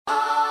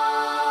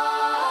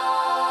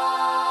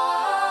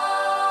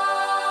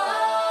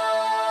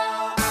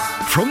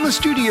From the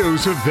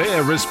studios of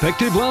their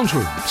respective lounge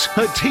rooms,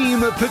 a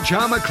team of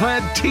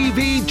pajama-clad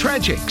TV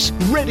tragics,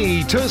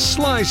 ready to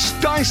slice,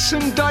 dice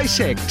and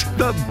dissect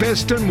the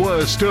best and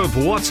worst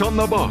of what's on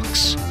the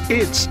box.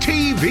 It's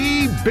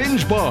TV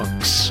Binge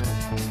Box.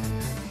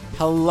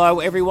 Hello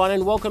everyone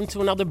and welcome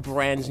to another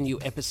brand new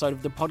episode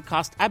of the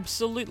podcast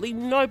absolutely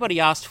nobody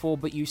asked for,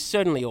 but you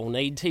certainly all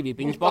need, TV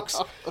Binge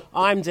Box.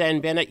 I'm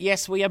Dan Bennett.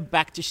 Yes, we are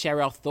back to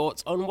share our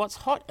thoughts on what's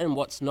hot and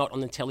what's not on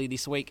the telly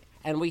this week.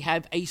 And we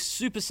have a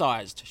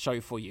supersized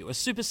show for you, a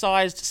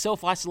supersized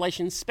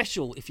self-isolation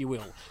special, if you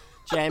will,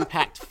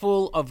 jam-packed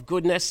full of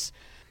goodness.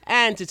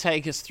 And to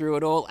take us through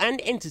it all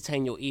and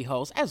entertain your ear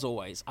holes, as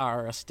always, are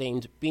our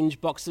esteemed binge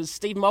boxers,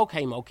 Steve Mulk.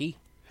 Hey, Mulky.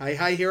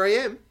 Hey, here I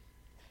am.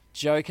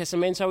 Joe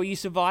Casamento, are you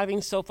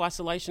surviving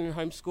self-isolation and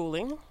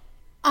homeschooling?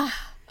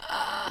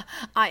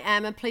 I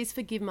am, and please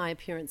forgive my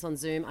appearance on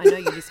Zoom. I know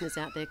you listeners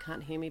out there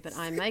can't hear me, but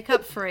I'm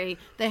makeup free.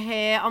 The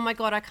hair, oh my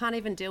God, I can't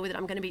even deal with it.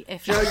 I'm going to be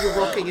Effie. Joe, you're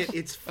rocking it.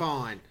 It's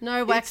fine.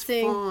 No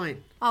waxing. It's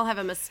fine. I'll have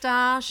a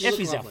moustache.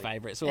 Effie's our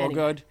favourite, it's all Anyway.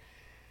 good.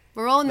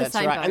 We're all in the That's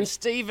same right. boat. And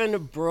Stephen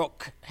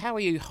Brooke, how are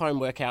you home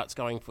workouts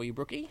going for you,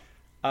 Brookie?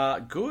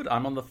 Good.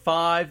 I'm on the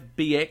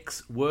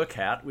 5BX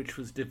workout, which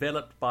was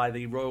developed by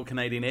the Royal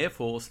Canadian Air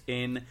Force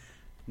in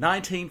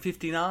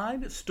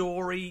 1959.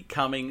 Story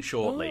coming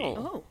shortly.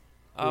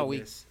 Oh, we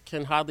Goodness.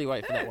 can hardly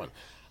wait for that one.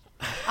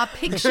 Our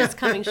picture's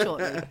coming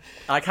shortly.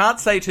 I can't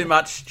say too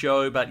much,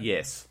 Joe, but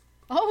yes.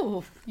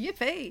 Oh,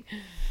 yippee.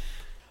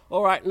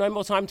 All right, no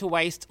more time to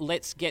waste.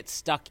 Let's get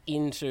stuck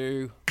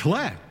into...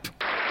 Clap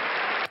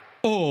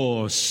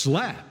or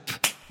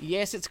slap.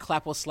 Yes, it's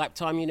clap or slap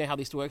time. You know how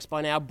this works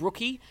by now.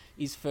 Brookie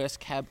is first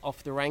cab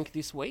off the rank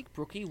this week.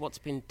 Brookie, what's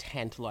been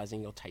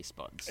tantalising your taste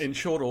buds? In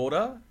short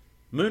order,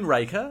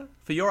 Moonraker,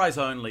 For Your Eyes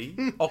Only,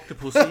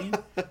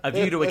 Octopussy, A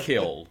View to a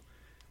Kill.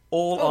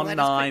 All on that is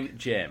 9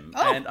 Gem.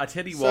 And I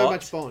tell you so what,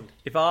 much Bond.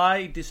 if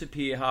I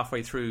disappear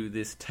halfway through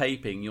this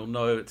taping, you'll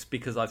know it's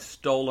because I've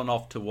stolen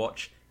off to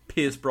watch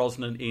Pierce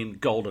Brosnan in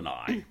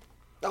GoldenEye.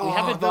 We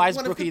have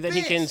advised Brookie that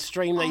he can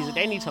stream these at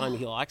any time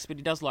he likes, but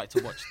he does like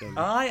to watch them.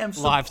 I am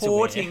live to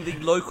supporting air. the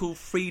local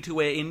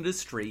free-to-air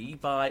industry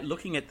by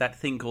looking at that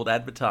thing called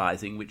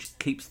advertising, which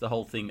keeps the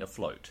whole thing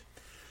afloat.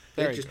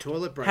 Very Just good.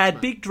 toilet breaks, Had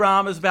mate. big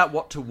dramas about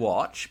what to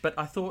watch, but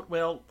I thought,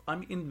 well,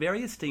 I'm in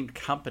very esteemed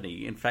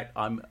company. In fact,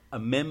 I'm a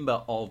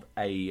member of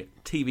a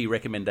TV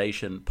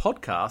recommendation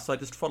podcast, so I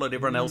just followed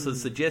everyone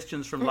else's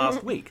suggestions from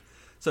last week.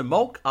 So,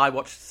 Mulk, I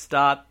watched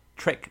Star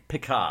Trek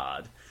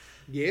Picard.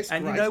 Yes,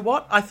 And great. you know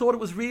what? I thought it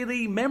was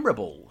really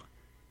memorable.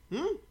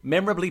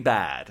 Memorably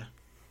bad.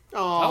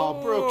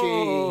 Oh,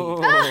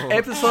 Brookie.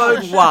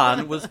 Episode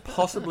 1 was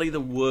possibly the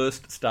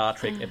worst Star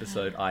Trek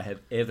episode I have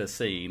ever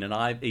seen, and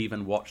I've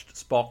even watched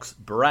Spock's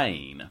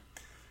brain.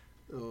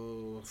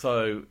 Oh,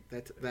 So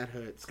that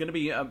hurts. it's going to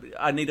be...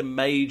 I need a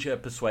major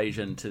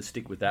persuasion to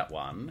stick with that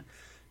one.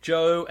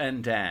 Joe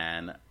and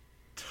Dan,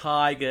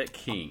 Tiger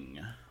King.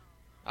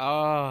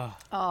 Oh,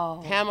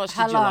 Oh, how much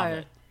hello. did you love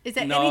it? Is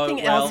there No,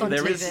 anything well, else on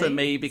there TV? is for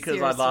me because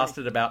Seriously. I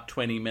lasted about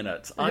 20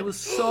 minutes. I was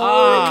so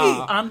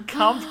Ah.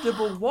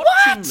 uncomfortable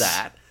watching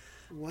that.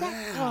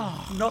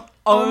 Wow. Not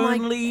Oh my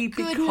only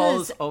because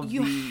goodness, of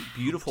you- the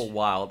beautiful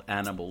wild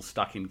animals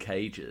stuck in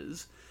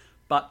cages,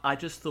 but I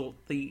just thought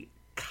the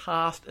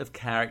cast of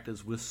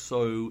characters was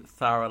so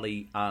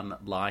thoroughly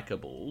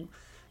unlikable.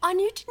 And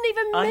you didn't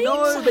even meet I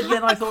know, but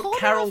then I a thought quarter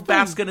Carol of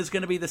them. Baskin is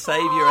going to be the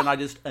saviour, and I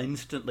just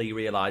instantly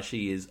realised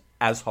she is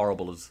as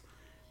horrible as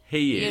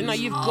he is. Yeah, no,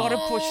 you've got to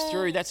push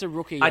through. That's a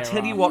rookie I error.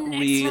 tell you what Next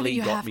really level,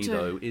 you got have me, to.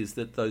 though, is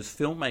that those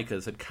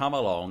filmmakers had come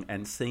along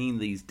and seen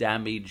these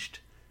damaged,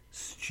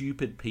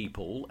 stupid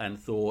people and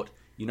thought,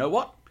 you know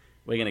what?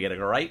 We're going to get a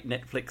great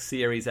Netflix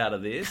series out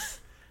of this,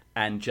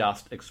 and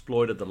just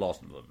exploited the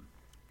loss of them.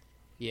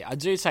 Yeah, I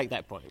do take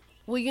that point.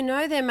 Well, you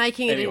know they're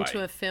making it Anyway.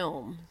 into a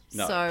film,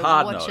 No, so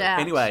hard watch no. out.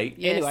 Anyway,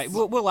 Yes. Anyway,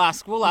 we'll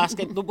ask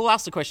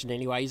the question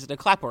anyway. Is it a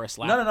clap or a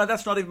slap? No,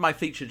 that's not even my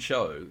featured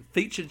show.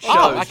 Featured show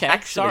Oh, is okay,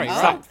 actually sorry.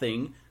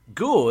 something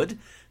good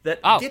that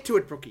Get to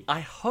it, Brookie. I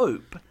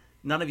hope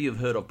none of you have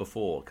heard of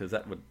before, because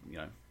that would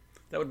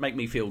make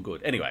me feel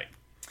good. Anyway,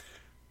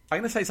 I'm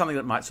going to say something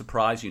that might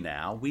surprise you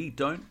now. We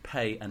don't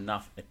pay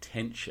enough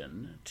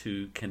attention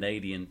to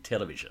Canadian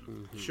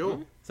television.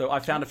 Sure. So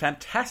I found a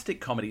fantastic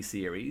comedy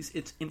series.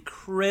 It's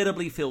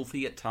incredibly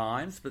filthy at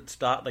times, but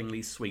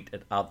startlingly sweet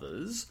at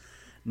others.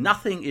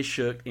 Nothing is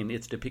shirked in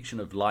its depiction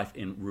of life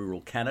in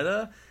rural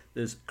Canada.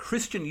 There's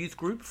Christian youth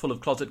group full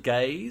of closet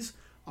gays,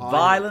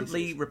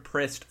 violently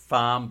repressed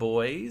farm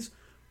boys,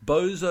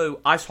 bozo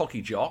ice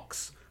hockey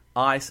jocks,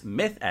 ice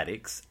meth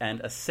addicts,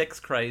 and a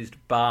sex-crazed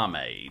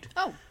barmaid.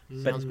 Oh,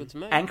 Sounds good to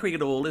me. Anchoring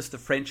it all is the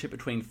friendship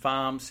between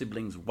farm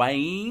siblings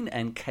Wayne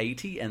and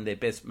Katie and their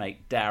best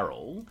mate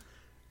Daryl.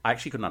 I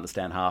actually couldn't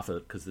understand half of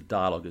it because the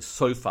dialogue is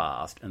so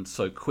fast and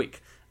so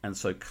quick and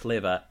so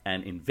clever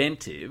and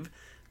inventive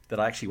that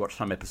I actually watched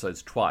some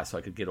episodes twice so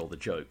I could get all the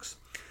jokes.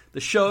 The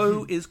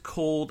show is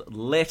called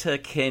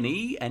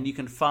Letterkenny, and you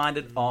can find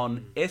it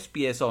on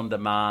SBS On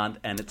Demand,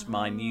 and it's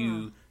my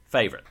new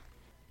favourite.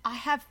 I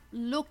have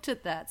looked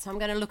at that, so I'm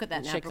going to look at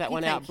that now. Check that Brookie,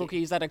 one out. thank you.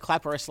 Brookie, is that a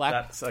clap or a slap?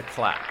 That's a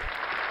clap.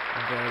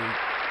 Very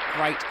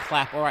great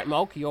clap. All right,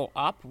 Mulk, you're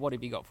up. What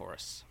have you got for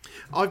us?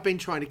 I've been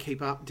trying to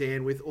keep up,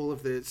 Dan, with all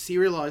of the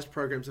serialised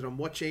programs that I'm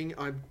watching.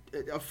 I've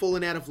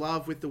fallen out of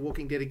love with The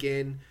Walking Dead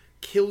again.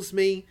 Kills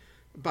me,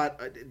 but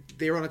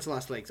they're on its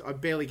last legs. I'm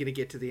barely going to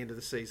get to the end of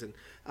the season.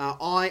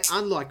 I,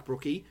 unlike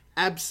Brookie,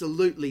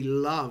 absolutely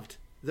loved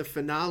the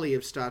finale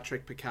of Star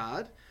Trek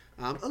Picard.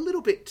 A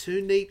little bit too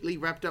neatly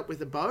wrapped up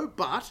with a bow,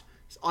 but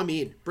I'm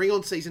in. Bring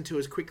on season 2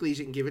 as quickly as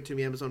you can give it to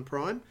me, Amazon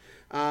Prime.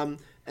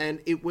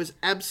 And it was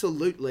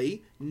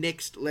absolutely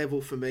next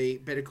level for me,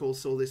 Better Call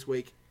Saul this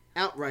week.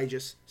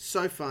 Outrageous,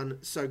 so fun,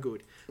 so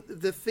good.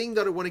 The thing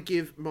that I want to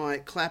give my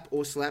clap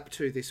or slap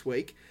to this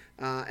week,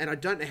 and I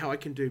don't know how I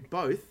can do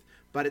both,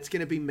 but it's going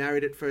to be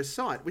Married at First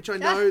Sight, which I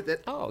know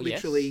that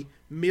literally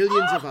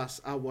millions of us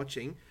are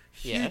watching.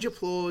 Huge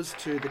applause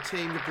to the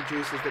team, the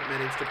producers that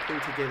managed to pull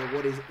together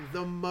what is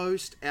the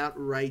most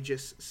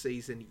outrageous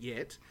season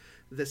yet.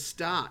 The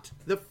start,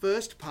 the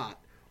first part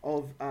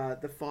of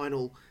the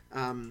final,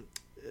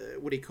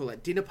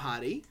 dinner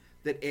party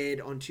that aired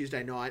on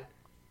Tuesday night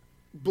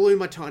blew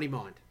my tiny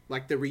mind.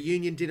 Like the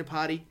reunion dinner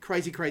party,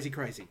 crazy, crazy,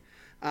 crazy.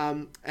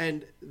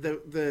 And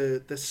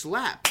the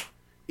slap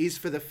is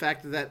for the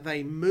fact that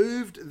they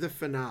moved the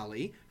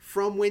finale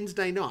from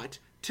Wednesday night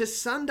to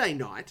Sunday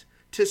night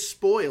to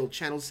spoil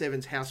Channel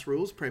 7's House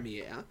Rules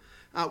premiere,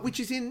 which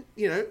is in,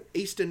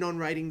 Easter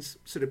non-ratings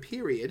sort of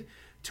period,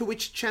 to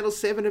which Channel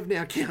 7 have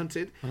now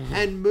counted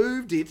and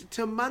moved it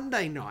to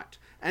Monday night.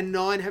 And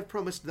 9 have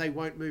promised they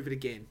won't move it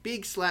again.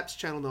 Big slaps,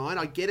 Channel 9.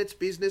 I get its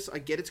business, I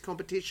get its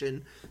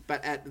competition,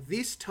 but at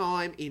this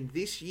time in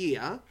this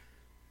year,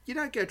 you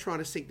don't go trying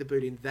to sink the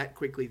boot in that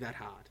quickly, that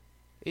hard.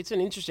 It's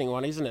an interesting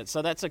one, isn't it?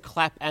 So that's a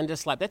clap and a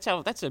slap.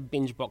 That's a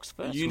binge box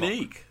first.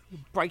 Unique.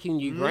 Breaking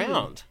new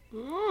ground.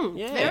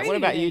 Yeah. Very What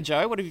about you, unique.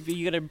 Joe? What have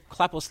you got to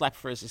clap or slap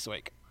for us this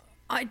week?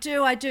 I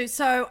do.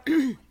 So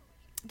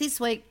this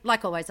week,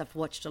 like always, I've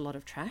watched a lot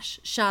of trash.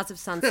 Shards of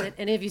Sunset.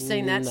 Any of you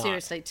seen that? Nice.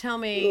 Seriously, tell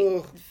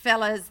me,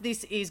 fellas,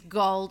 this is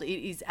gold.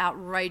 It is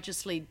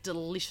outrageously,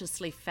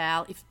 deliciously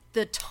foul. If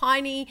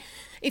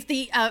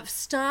the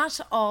start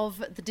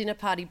of the dinner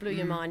party blew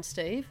your mind,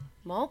 Steve,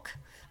 Mulk,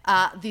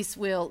 this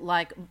will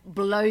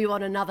blow you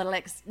on another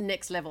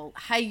next level.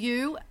 Hey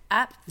You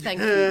app, thank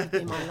you. You've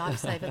been my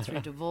lifesaver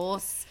through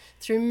divorce,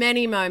 through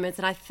many moments,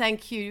 and I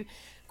thank you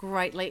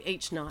greatly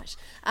each night.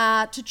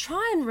 To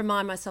try and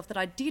remind myself that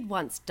I did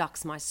once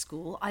dux my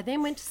school, I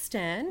then went to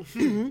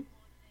Stan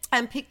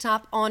and picked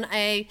up on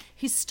a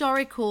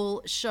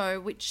historical show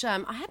which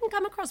I hadn't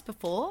come across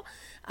before,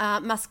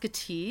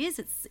 Musketeers.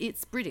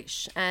 It's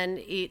British and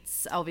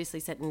it's obviously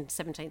set in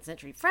 17th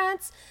century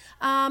France,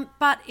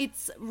 but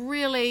it's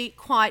really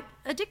quite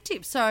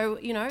addictive. So,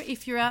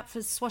 if you're out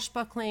for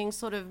swashbuckling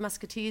sort of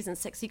musketeers and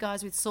sexy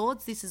guys with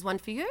swords, this is one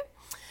for you.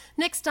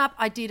 Next up,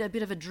 I did a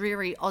bit of a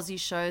dreary Aussie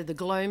show, The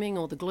Gloaming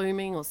or The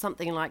Glooming or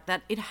something like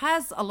that. It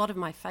has a lot of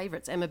my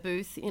favourites. Emma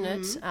Booth in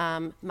it,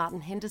 Martin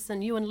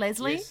Henderson, you and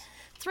Leslie. Yes.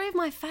 3 of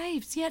my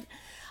faves, yet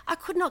I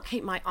could not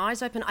keep my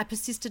eyes open. I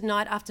persisted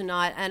night after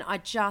night, and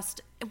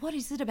what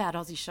is it about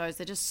Aussie shows?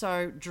 They're just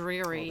so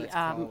dreary.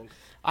 Cold.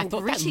 I and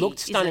thought gritty, that looked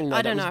is it? stunning, though.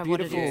 I don't That know was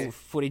what it beautiful is.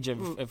 footage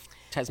of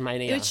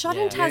Tasmania. It was shot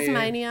in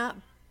Tasmania,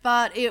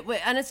 but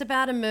it's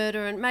about a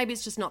murder, and maybe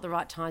it's just not the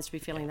right times to be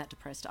feeling that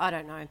depressed. I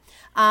don't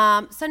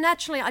know. So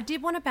naturally, I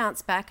did want to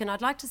bounce back, and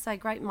I'd like to say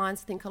great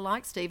minds think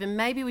alike, Steve, and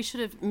maybe we should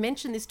have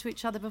mentioned this to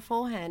each other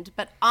beforehand,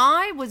 but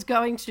I was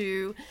going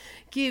to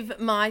give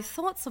my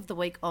thoughts of the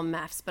week on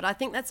maths, but I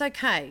think that's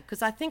okay,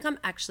 because I think I'm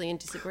actually in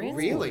disagreement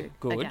Really? with you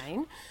Good.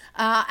 again.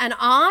 And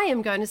I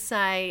am going to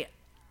say,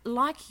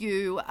 like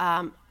you...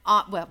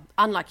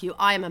 unlike you,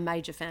 I am a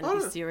major fan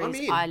of this series. I'm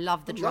in. I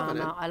love the I'm loving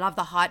drama. it. I love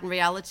the heightened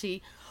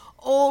reality,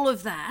 all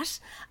of that.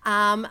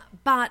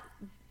 But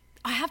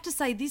I have to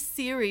say, this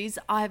series,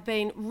 I've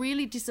been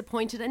really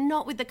disappointed, and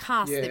not with the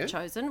cast Yeah. they've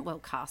chosen. Well,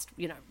 cast,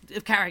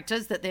 of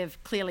characters that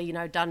they've clearly,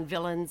 done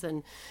villains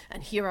and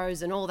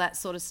heroes and all that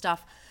sort of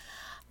stuff.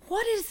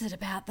 What is it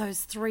about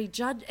those 3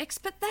 judge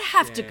experts? They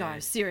have to go,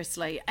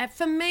 seriously.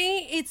 For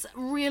me, it's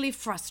really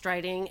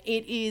frustrating.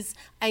 It is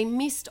a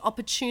missed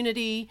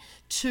opportunity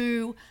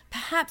to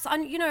perhaps,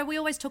 we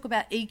always talk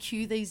about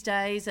EQ these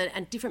days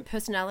and different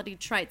personality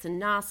traits and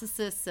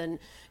narcissists and,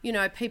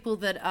 people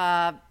that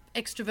are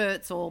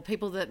extroverts or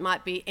people that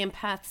might be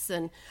empaths.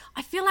 And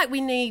I feel like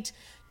we need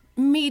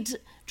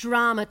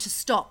mid-drama to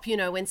stop,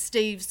 when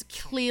Steve's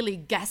clearly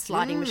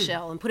gaslighting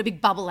Michelle and put a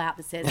big bubble out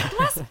that says,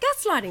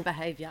 gaslighting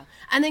behaviour.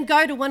 And then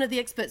go to one of the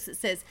experts that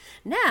says,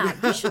 now,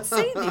 you should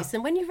see this.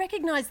 And when you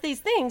recognise these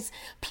things,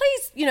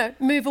 please,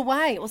 move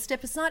away or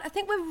step aside. I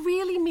think we're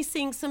really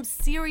missing some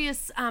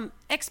serious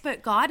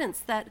expert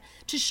guidance that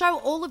to show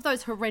all of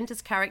those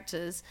horrendous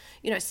characters,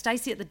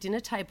 Stacey at the dinner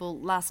table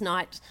last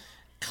night,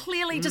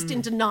 clearly just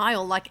in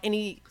denial, like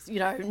any,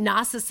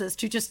 narcissist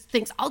who just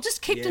thinks, I'll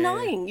just keep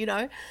denying,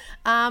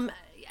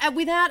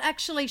 without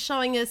actually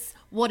showing us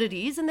what it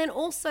is. And then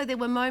also there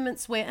were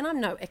moments where, and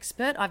I'm no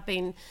expert, I've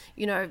been,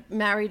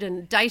 married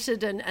and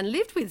dated and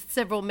lived with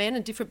several men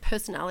and different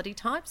personality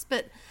types,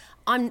 but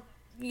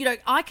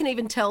I can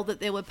even tell that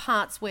there were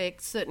parts where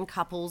certain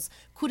couples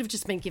could have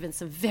just been given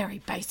some very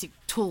basic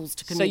tools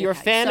to communicate. So you're a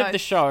fan of the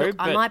show. Look,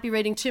 I might be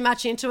reading too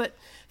much into it.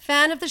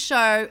 Fan of the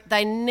show.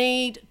 They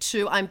need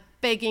to, I'm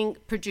begging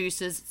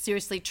producers,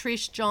 seriously,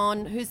 Trish,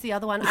 John, who's the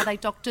other one? Are they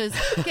doctors?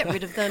 Get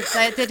rid of them.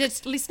 They're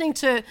just listening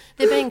to,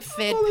 they're being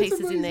fed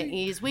pieces in their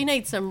ears. We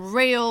need some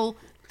real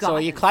guidance. So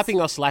are you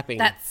clapping or slapping?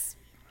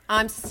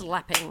 I'm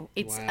slapping.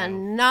 It's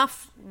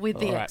enough with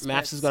the experts.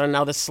 Maps has got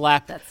another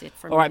slap. That's it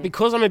from All right, me.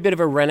 because I'm a bit of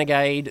a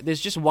renegade, there's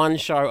just one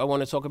show I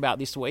want to talk about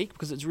this week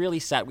because it's really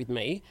sat with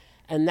me,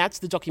 and that's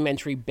the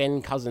documentary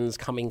Ben Cousins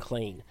Coming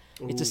Clean.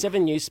 It's a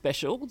 7 News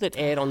special that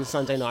aired on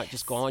Sunday night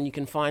just gone. You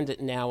can find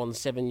it now on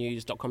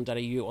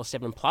 7news.com.au or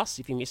 7 Plus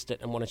if you missed it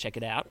and want to check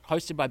it out.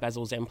 Hosted by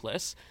Basil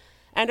Zemplis.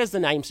 And as the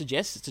name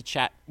suggests, it's a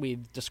chat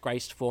with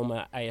disgraced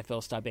former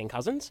AFL star Ben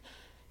Cousins.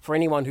 For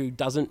anyone who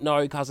doesn't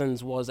know,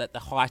 Cousins was at the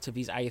height of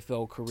his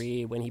AFL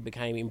career when he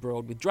became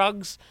embroiled with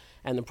drugs,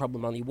 and the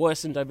problem only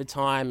worsened over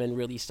time and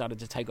really started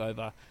to take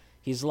over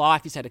his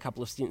life. He's had a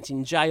couple of stints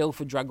in jail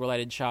for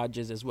drug-related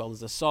charges as well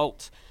as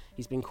assault.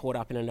 He's been caught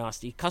up in a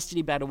nasty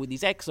custody battle with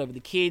his ex over the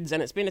kids,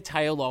 and it's been a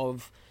tale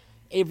of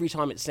every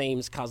time it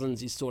seems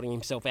Cousins is sorting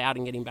himself out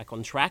and getting back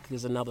on track,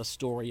 there's another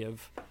story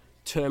of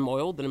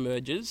turmoil that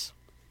emerges.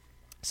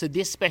 So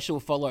this special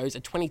follows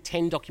a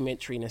 2010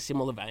 documentary in a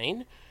similar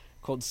vein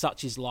called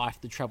Such Is Life,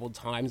 The Troubled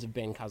Times of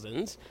Ben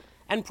Cousins,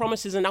 and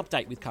promises an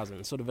update with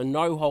Cousins, sort of a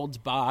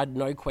no-holds-barred,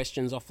 no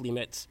questions off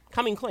limits,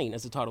 coming clean,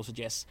 as the title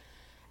suggests.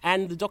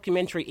 And the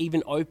documentary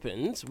even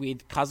opens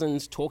with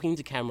Cousins talking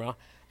to camera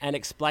and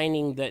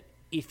explaining that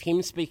if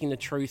him speaking the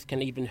truth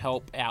can even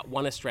help out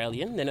one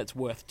Australian, then it's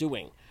worth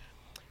doing.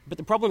 But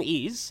the problem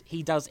is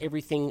he does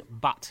everything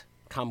but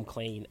come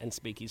clean and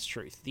speak his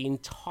truth. The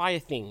entire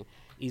thing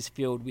is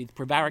filled with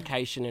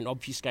prevarication and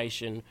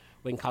obfuscation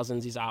when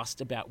Cousins is asked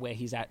about where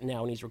he's at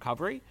now in his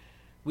recovery,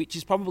 which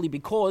is probably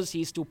because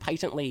he's still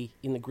patently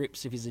in the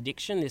grips of his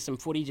addiction. There's some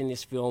footage in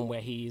this film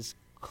where he is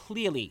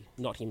clearly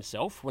not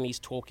himself when he's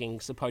talking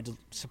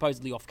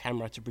supposedly off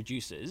camera to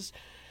producers.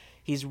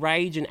 His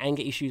rage and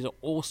anger issues are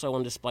also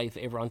on display for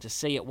everyone to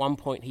see. At one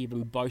point, he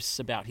even boasts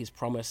about his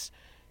promise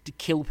to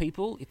kill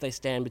people if they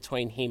stand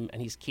between him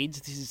and his kids.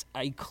 This is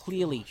a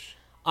clearly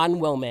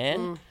unwell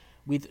man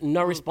with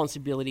no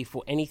responsibility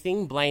for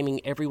anything, blaming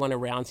everyone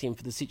around him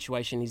for the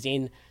situation he's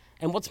in.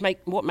 And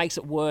what makes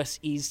it worse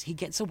is he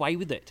gets away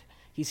with it.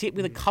 He's hit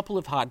with a couple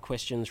of hard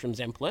questions from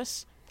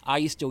Zemplis. Are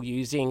you still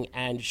using,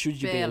 and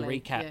should you be in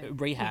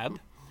rehab?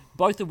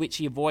 Both of which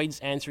he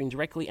avoids answering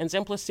directly, and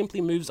Zemplis simply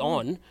moves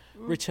on,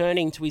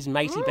 returning to his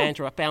matey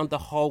banter. I found the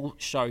whole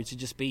show to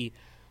just be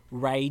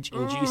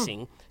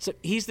rage-inducing. So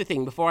here's the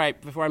thing, before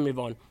I move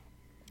on.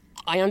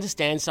 I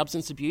understand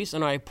substance abuse,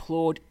 and I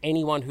applaud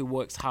anyone who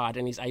works hard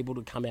and is able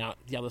to come out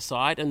the other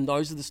side, and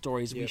those are the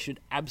stories we should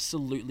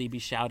absolutely be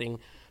shouting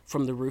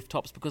from the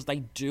rooftops because they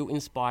do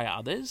inspire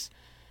others.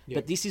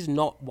 But this is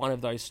not one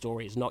of those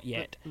stories, not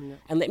yet.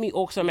 And let me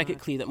also make it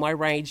clear that my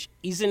rage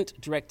isn't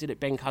directed at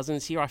Ben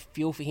Cousins here. I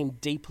feel for him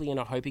deeply and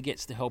I hope he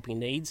gets the help he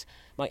needs.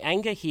 My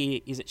anger here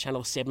is at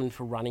Channel 7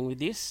 for running with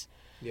this.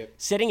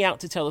 Setting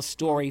out to tell a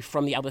story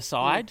from the other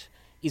side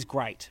is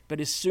great. But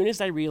as soon as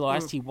they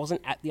realised he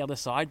wasn't at the other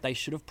side, they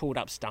should have pulled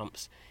up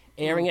stumps.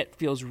 Airing it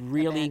feels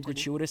really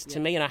gratuitous to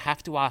me, and I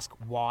have to ask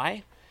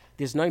why.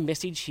 There's no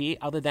message here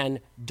other than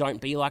don't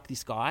be like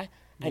this guy.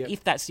 And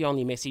if that's the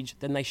only message,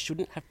 then they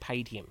shouldn't have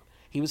paid him.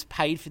 He was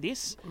paid for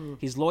this.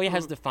 His lawyer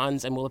has the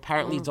funds and will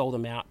apparently dole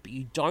them out. But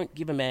you don't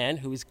give a man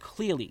who is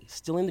clearly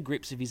still in the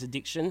grips of his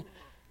addiction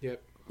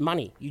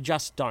money. You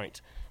just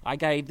don't. I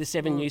gave the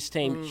 7 News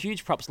team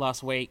huge props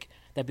last week.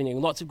 They've been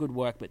doing lots of good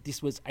work, but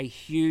this was a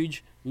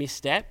huge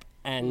misstep.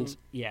 And,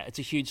 it's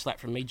a huge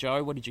slap from me.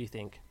 Joe, what did you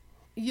think?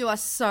 You are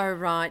so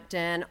right,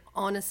 Dan.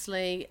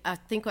 Honestly, I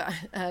think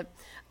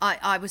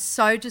I was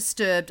so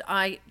disturbed.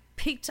 I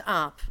picked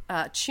up,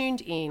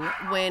 tuned in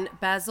when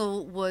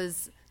Basil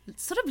was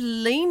sort of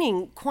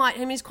leaning quite,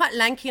 he's quite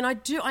lanky, and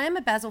I am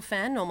a Basil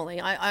fan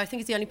normally. I think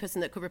he's the only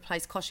person that could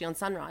replace Kochie on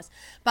Sunrise.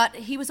 But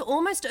he was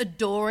almost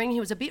adoring. He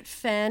was a bit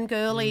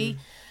fangirly.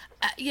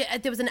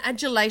 There was an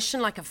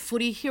adulation, like a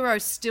footy hero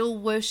still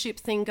worship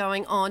thing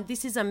going on.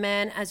 This is a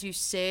man, as you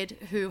said,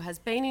 who has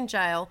been in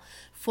jail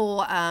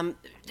for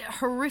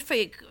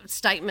horrific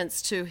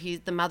statements to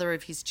the mother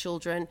of his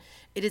children.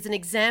 It is an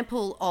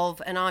example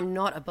of, and I'm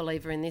not a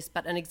believer in this,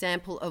 but an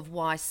example of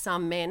why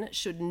some men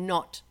should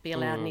not be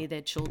allowed near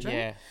their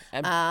children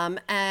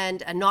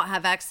and not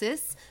have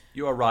access.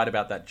 You are right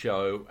about that,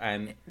 Joe.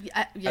 And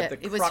at the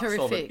it was crux horrific.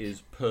 of it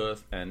is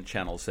Perth and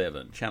Channel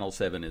 7. Channel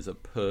 7 is a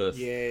Perth.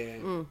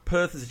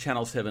 Perth is a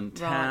Channel 7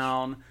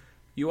 town. Right.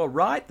 You are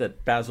right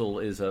that Basil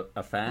is a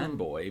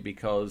fanboy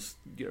because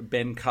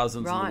Ben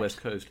Cousins and the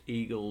West Coast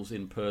Eagles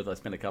in Perth, I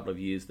spent a couple of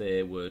years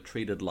there, were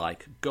treated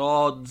like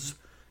gods.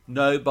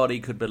 Nobody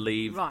could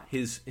believe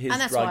his and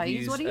that's drug why use.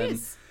 He's what he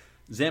is.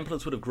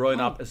 Zemplis would have grown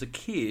up as a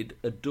kid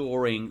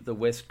adoring the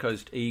West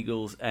Coast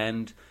Eagles,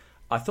 and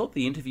I thought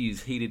the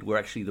interviews he did were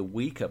actually the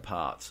weaker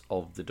parts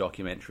of the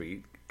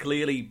documentary.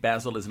 Clearly,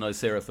 Basil is no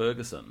Sarah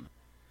Ferguson.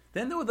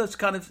 Then there were those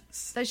kind of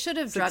They should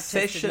have drug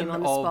tested succession him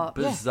on the of spot.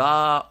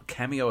 bizarre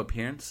cameo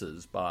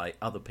appearances by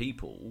other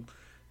people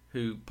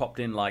who popped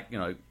in, like,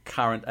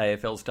 current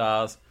AFL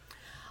stars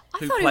I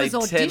who thought he played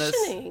was tennis.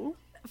 auditioning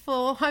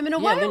for Home and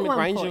Away Yeah, at Lynn one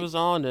McGranger point. was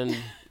on, and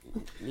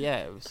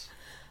it was.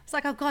 It's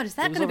like, oh God, is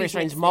that It was going to all be very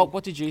strange. his Mulk, thing?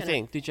 what did you Gonna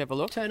think? Did you have a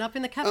look? Turn up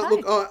in the cafe.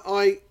 Look,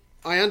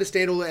 I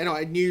understand all that, and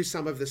I knew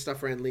some of the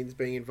stuff around Lynn's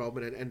being involved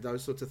in it and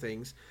those sorts of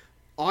things.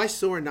 I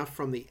saw enough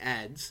from the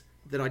ads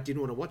that I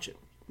didn't want to watch it.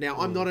 Now,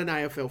 I'm not an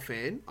AFL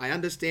fan. I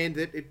understand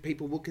that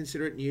people will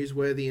consider it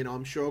newsworthy, and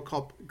I'm sure I'll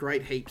cop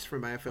great heaps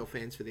from AFL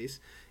fans for this.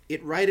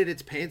 It rated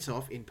its pants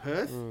off in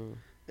Perth,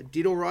 it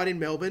did all right in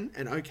Melbourne,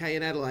 and okay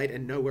in Adelaide,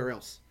 and nowhere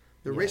else.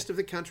 The rest of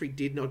the country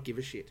did not give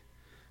a shit.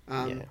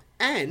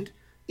 And,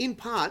 in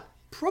part,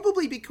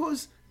 probably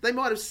because they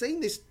might have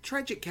seen this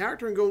tragic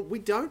character and gone, we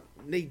don't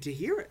need to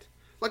hear it.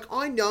 Like,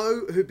 I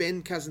know who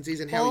Ben Cousins is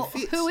and how Well, he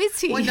fits. who is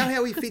he? I know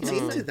how he fits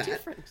into that.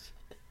 Different.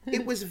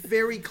 It was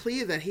very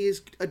clear that he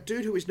is a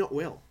dude who is not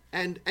well.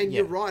 And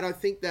you're right, I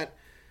think that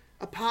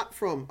apart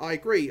from, I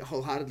agree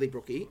wholeheartedly,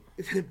 Brookie,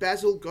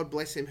 Basil, God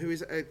bless him, who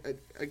is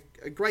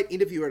a great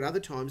interviewer at other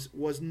times,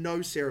 was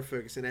no Sarah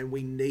Ferguson, and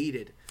we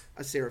needed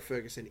a Sarah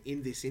Ferguson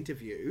in this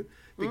interview,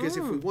 because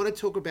if we want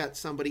to talk about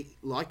somebody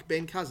like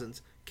Ben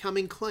Cousins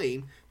coming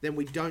clean, then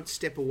we don't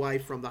step away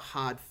from the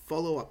hard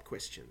follow-up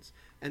questions.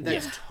 And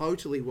that's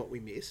totally what we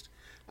missed.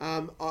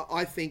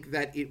 I think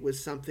that it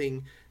was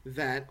something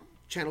that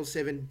Channel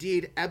 7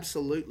 did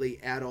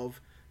absolutely out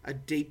of a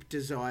deep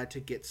desire to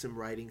get some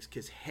ratings,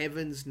 because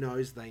heavens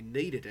knows they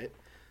needed it,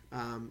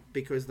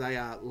 because they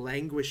are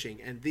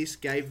languishing, and this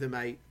gave them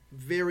a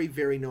very,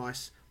 very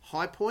nice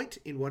high point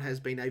in what has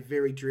been a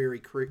very dreary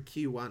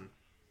Q1.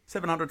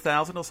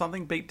 700,000 or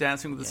something, beat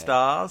Dancing with the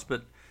Stars,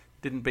 but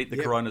didn't beat the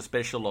Corona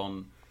special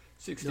on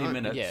 60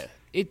 Minutes. Yeah,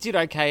 it did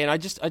okay, and I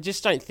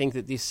just don't think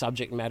that this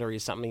subject matter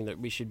is something that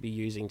we should be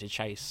using to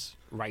chase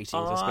ratings,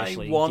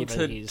 especially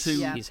given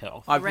his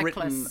health. I've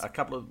Reckless.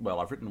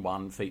 written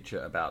one feature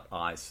about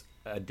ice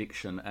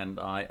addiction, and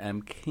I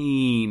am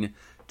keen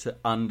to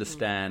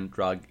understand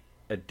drug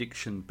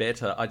addiction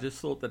better. I just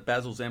thought that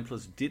Basil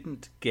Zemplis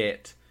didn't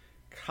get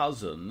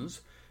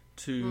Cousins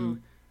to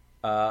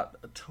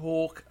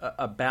talk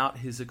about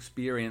his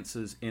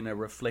experiences in a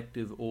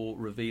reflective or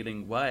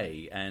revealing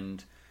way,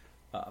 and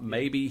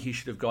maybe he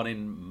should have gone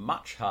in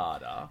much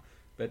harder.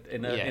 But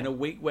in a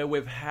week where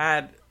we've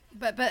had.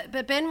 But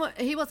Ben,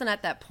 he wasn't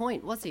at that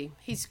point, was he?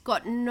 He's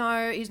not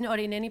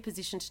in any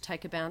position to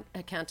take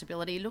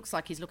accountability. He looks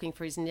like he's looking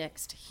for his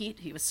next hit.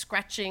 He was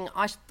scratching.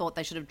 I thought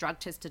they should have drug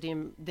tested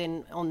him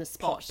then on the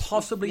spot.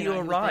 Possibly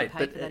you're right,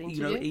 but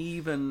interview.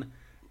 even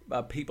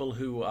people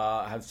who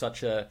have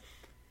such a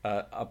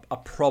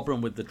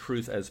problem with the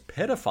truth as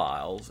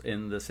pedophiles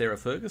in the Sarah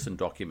Ferguson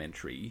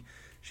documentary,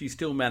 she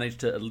still managed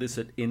to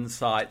elicit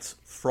insights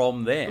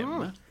from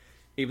them.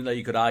 Even though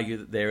you could argue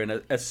that they're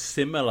in a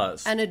similar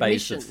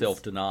space of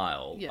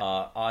self-denial.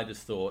 I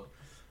just thought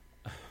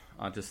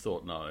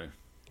no.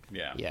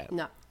 Yeah.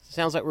 No.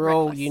 Sounds like we're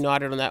all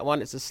united on that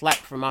one. It's a slap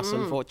from us,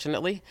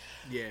 unfortunately.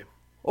 Yeah.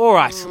 All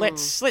right,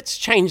 let's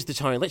change the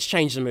tone. Let's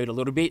change the mood a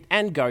little bit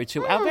and go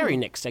to our very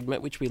next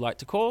segment, which we like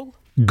to call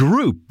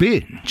Group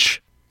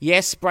Binge.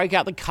 Yes, break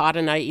out the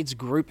Cardonet. It's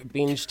group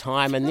binge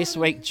time, and this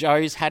week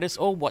Joe's had us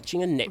all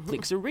watching a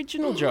Netflix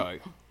original. Joe.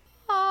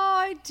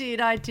 I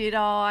did. Oh,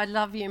 I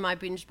love you, my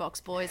binge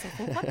box boys. I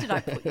think, what did I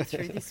put you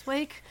through this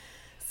week?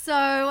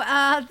 So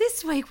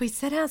this week we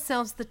set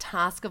ourselves the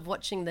task of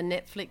watching the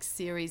Netflix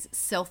series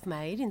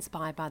Self-Made,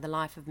 inspired by the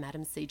life of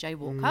Madam C.J.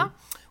 Walker,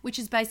 which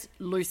is based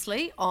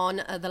loosely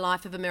on the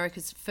life of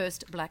America's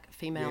first black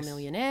female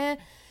millionaire.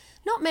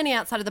 Not many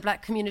outside of the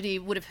black community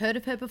would have heard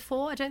of her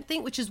before, I don't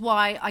think, which is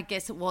why I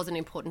guess it was an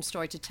important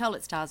story to tell.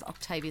 It stars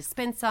Octavia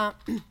Spencer.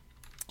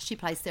 She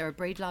plays Sarah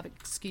Breedlove,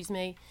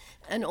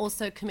 and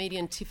also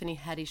comedian Tiffany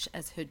Haddish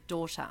as her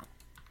daughter.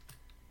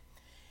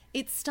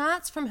 It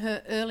starts from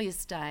her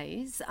earliest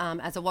days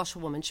as a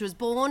washerwoman. She was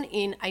born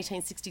in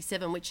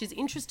 1867, which is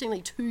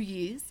interestingly 2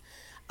 years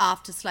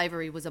after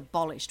slavery was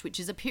abolished, which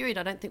is a period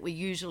I don't think we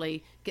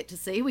usually get to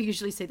see. We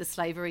usually see the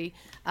slavery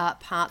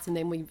parts, and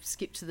then we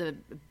skip to the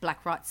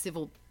black rights,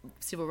 civil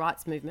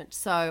rights movement.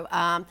 So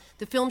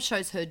the film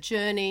shows her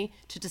journey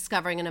to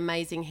discovering an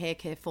amazing hair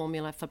care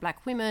formula for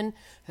black women,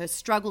 her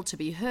struggle to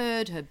be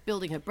heard, her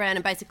building her brand,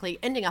 and basically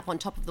ending up on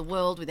top of the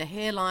world with a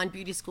hairline,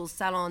 beauty schools,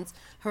 salons,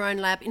 her own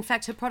lab. In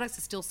fact, her products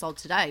are still sold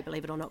today,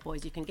 believe it or not,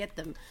 boys. You can get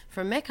them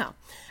from Mecca.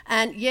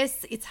 And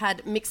yes, it's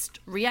had mixed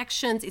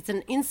reactions. It's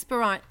an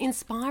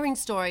inspiring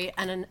story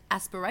and an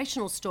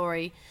aspirational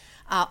story.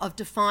 of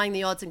defying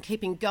the odds and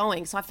keeping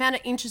going. So I found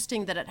it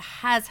interesting that it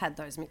has had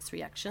those mixed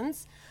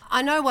reactions.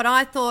 I know what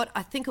I thought.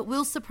 I think it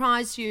will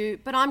surprise you,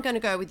 but I'm going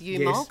to go with you,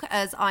 Yes. Molk,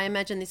 as I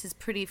imagine this is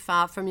pretty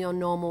far from your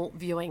normal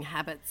viewing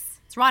habits.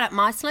 It's right up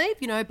my sleeve,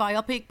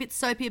 biopic, bit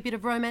soapy, a bit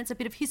of romance, a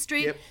bit of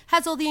history. Yep.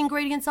 Has all the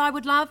ingredients I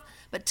would love.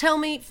 But tell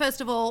me, first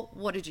of all,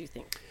 what did you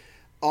think?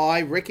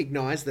 I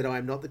recognise that I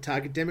am not the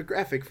target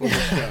demographic for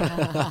this show.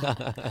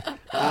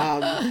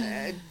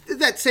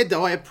 That said,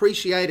 though, I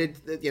appreciated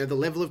the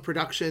level of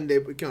production.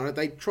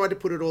 They tried to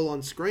put it all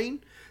on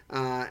screen,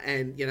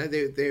 and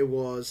there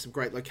was some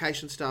great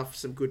location stuff,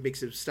 some good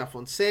mix of stuff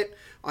on set.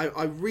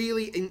 I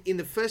really, in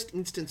the first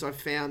instance, I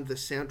found the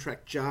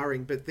soundtrack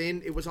jarring, but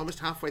then it was almost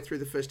halfway through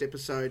the first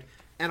episode,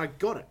 and I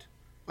got it.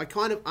 I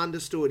kind of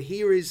understood.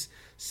 Here is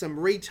some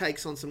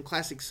retakes on some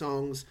classic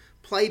songs,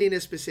 played in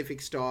a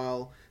specific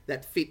style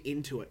that fit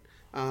into it.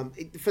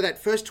 For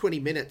that first 20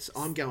 minutes,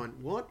 I'm going,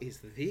 what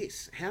is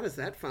this? How does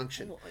that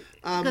function?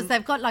 Because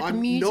they've got like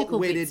I'm musical not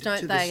wedded bits, don't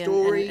to they, the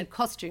story. and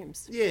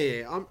costumes.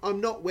 Yeah,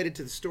 I'm not wedded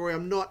to the story.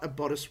 I'm not a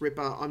bodice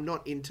ripper. I'm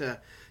not into,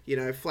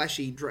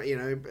 flashy,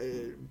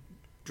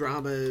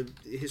 drama,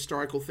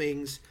 historical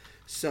things.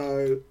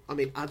 So,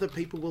 other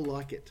people will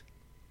like it.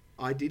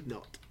 I did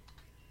not.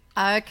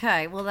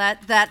 Okay, well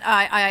that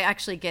I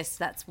actually guess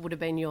that would have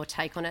been your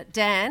take on it.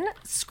 Dan,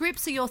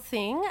 scripts are your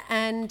thing,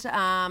 and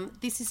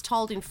this is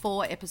told in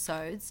 4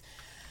 episodes.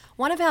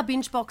 One of our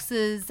binge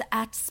boxes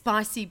at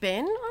Spicy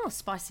Ben,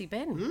 Spicy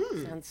Ben,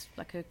 sounds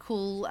like a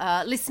cool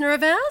listener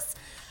of ours,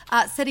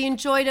 said he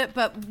enjoyed it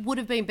but would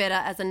have been better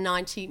as a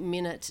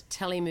 90-minute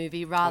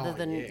telemovie rather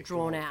than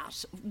drawn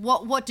out.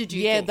 What did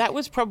you think? Yeah, that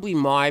was probably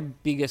my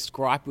biggest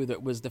gripe with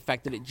it, was the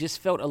fact that it just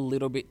felt a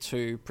little bit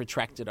too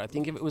protracted. I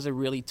think if it was a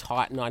really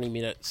tight 90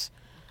 minutes,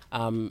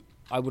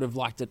 I would have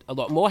liked it a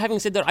lot more. Having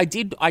said that, I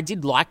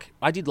did like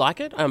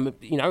it.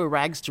 A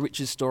rags to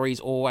riches story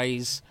is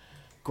always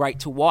great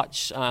to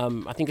watch.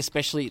 I think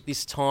especially at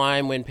this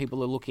time when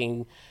people are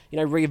looking,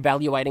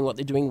 reevaluating what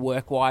they're doing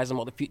work-wise and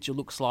what the future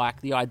looks like,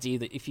 the idea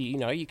that if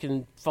you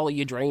can follow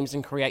your dreams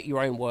and create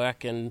your own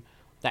work and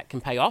that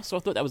can pay off. So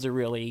I thought that was a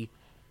really,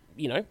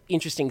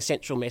 interesting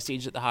central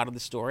message at the heart of the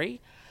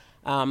story.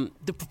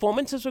 The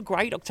performances were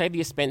great.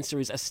 Octavia Spencer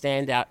is a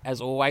standout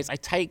as always. I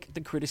take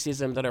the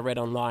criticism that I read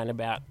online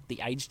about the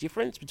age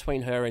difference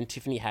between her and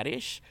Tiffany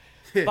Haddish,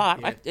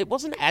 but it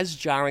wasn't as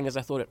jarring as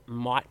I thought it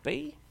might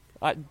be.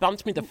 It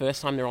bumped me the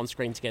first time they're on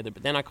screen together,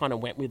 but then I kind of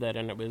went with it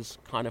and it was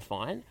kind of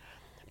fine.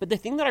 But the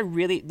thing that I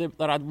really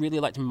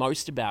liked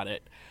most about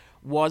it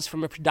was,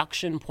 from a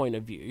production point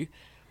of view,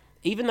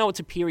 even though it's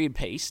a period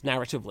piece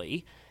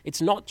narratively, it's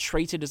not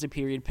treated as a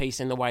period piece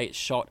in the way it's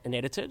shot and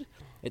edited.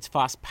 It's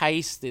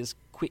fast-paced, there's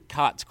quick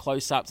cuts,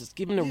 close-ups. It's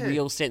given a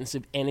real sense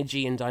of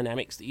energy and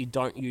dynamics that you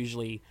don't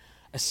usually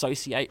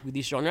associate with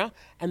this genre.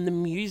 And the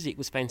music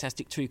was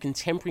fantastic too,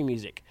 contemporary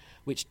music,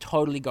 which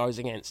totally goes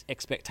against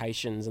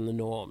expectations and the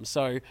norm.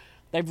 So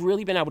they've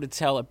really been able to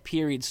tell a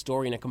period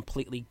story in a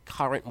completely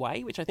current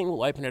way, which I think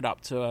will open it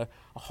up to a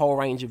whole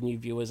range of new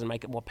viewers and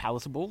make it more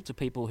palatable to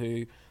people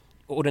who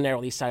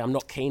ordinarily say, I'm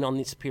not keen on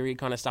this period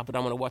kind of stuff, but I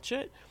want to watch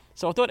it.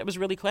 So I thought it was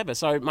really clever.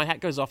 So my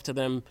hat goes off to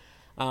them.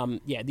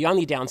 The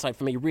only downside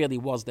for me really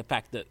was the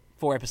fact that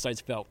 4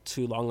 episodes felt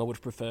too long. I would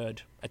have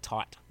preferred a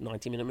tight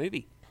 90-minute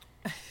movie.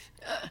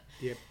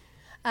 Yep.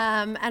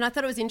 And I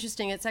thought it was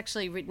interesting. It's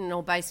actually written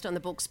or based on the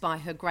books by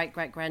her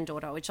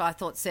great-great-granddaughter, which I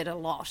thought said a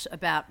lot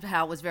about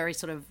how it was very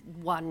sort of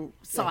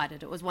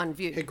one-sided. It was one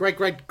view. Her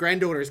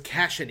great-great-granddaughter is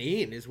cashing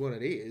in, is what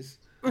it is.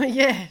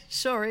 Yeah,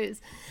 sure is.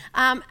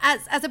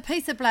 As a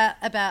piece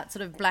about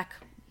sort of black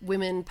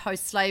women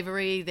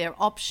post-slavery, their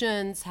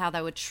options, how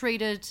they were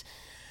treated,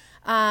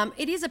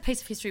 it is a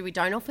piece of history we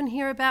don't often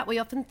hear about. We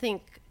often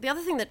think... The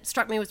other thing that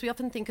struck me was we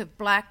often think of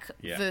black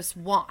versus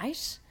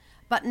white,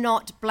 but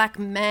not black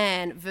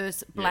man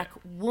versus black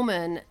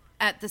woman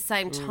at the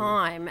same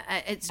time.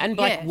 And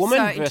black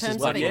woman versus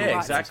black woman. Yeah,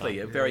 exactly.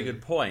 A very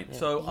good point. Yeah.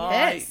 So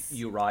Yes.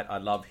 you're right, I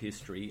love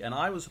history, and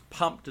I was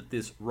pumped at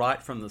this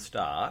right from the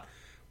start,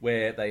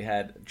 where they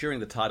had, during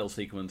the title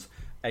sequence,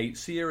 a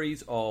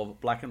series of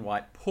black and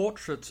white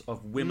portraits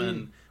of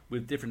women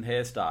with different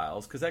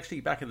hairstyles. Because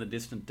actually, back in the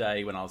distant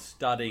day when I was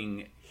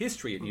studying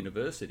history at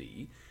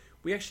university,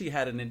 we actually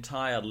had an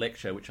entire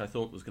lecture, which I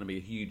thought was going to be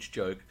a huge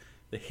joke,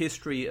 the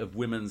history of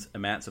women's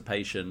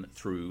emancipation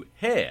through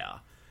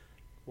hair.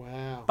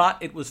 Wow. But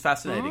it was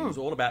fascinating. It was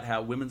all about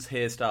how women's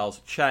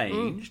hairstyles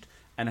changed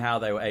and how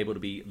they were able to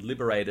be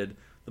liberated.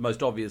 The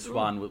most obvious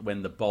one,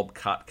 when the bob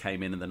cut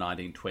came in the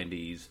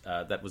 1920s,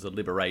 that was a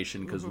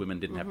liberation because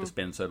women didn't have to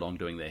spend so long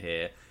doing their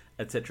hair,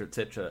 etc.,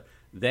 etc.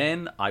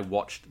 Then I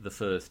watched the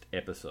first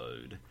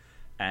episode,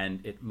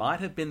 and it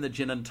might have been the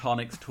gin and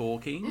tonics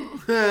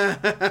talking, but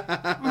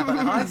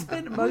I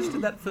spent most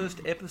of that first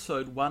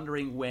episode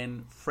wondering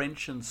when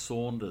French and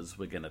Saunders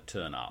were going to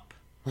turn up.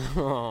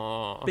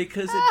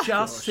 Because it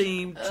just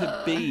seemed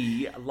to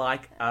be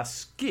like a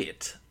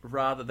skit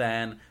rather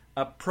than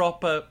a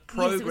proper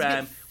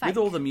program with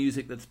all the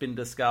music that's been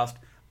discussed.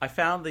 I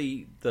found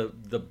the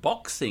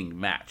boxing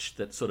match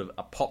that sort of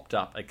popped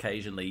up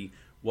occasionally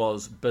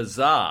was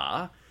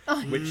bizarre,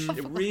 which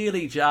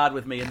really jarred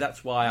with me, and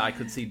that's why I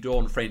could see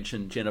Dawn French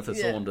and Jennifer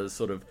Saunders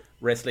sort of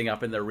wrestling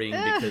up in the ring,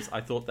 because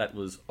I thought that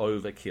was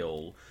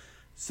overkill.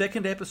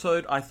 Second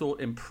episode, I thought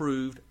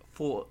improved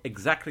for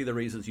exactly the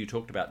reasons you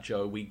talked about,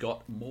 Joe. We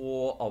got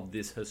more of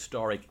this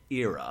historic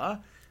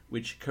era,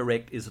 which,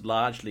 correct, is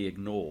largely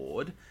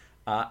ignored,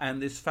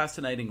 and this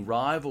fascinating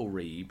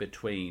rivalry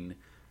between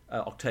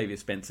Octavia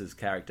Spencer's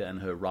character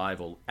and her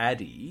rival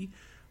Addie.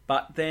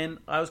 But then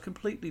I was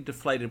completely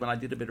deflated when I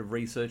did a bit of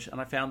research,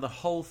 and I found the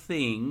whole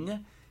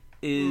thing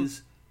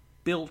is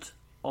built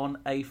on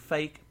a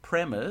fake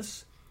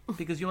premise,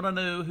 because you want to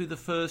know who the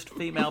first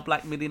female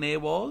black millionaire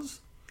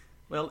was?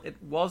 Well, it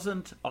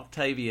wasn't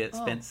Octavia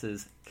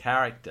Spencer's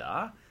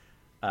character,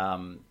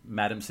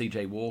 Madam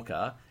C.J.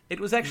 Walker. It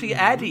was actually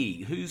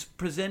Addie, who's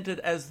presented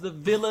as the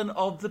villain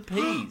of the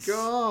piece.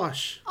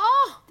 Gosh.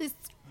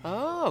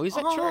 Oh, is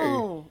that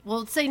true?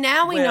 Well, see,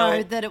 now we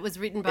know that it was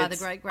written by the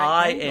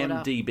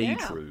great-great-granddaughter. IMDb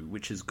true,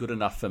 which is good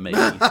enough for me.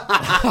 Okay.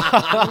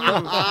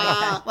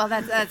 Well,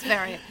 that's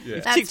very...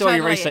 You've That's ticked all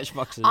your research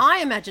boxes. I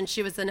imagine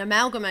she was an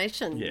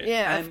amalgamation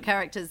And- of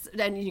characters,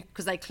 and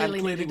because they clearly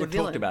And needed a we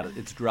villain. talked about it.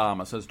 It's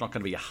drama, so it's not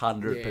going to be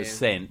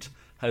 100%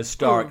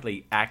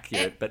 historically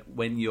accurate. But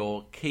when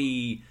your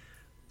key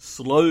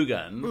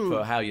slogan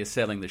for how you're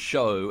selling the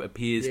show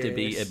appears to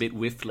be a bit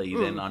whiffly,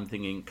 then I'm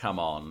thinking, come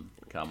on.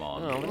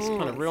 Oh, that's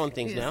kind of ruined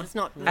things now. It's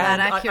not And that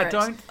accurate.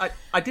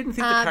 I didn't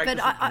think the characters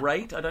but were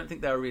great. I don't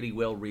think they were really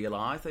well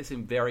realised. They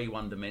seem very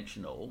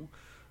one-dimensional.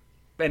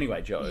 But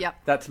anyway, Joe,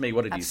 that's me.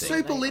 What did you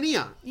think? Super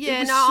linear. Yeah, it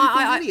was no, super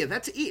I- linear.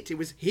 That's it. It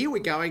was, here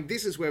we're going.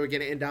 This is where we're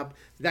going to end up.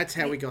 That's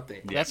how we got there.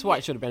 That's why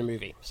it should have been a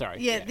movie. Sorry.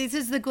 Yeah, this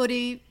is the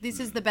goodie.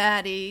 This is the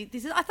baddie.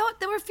 I thought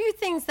there were a few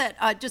things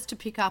that just to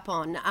pick up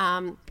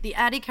on. The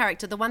Addie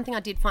character. The one thing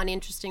I did find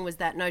interesting was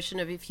that notion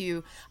of if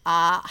you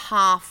are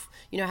half,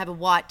 have a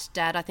white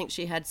dad. I think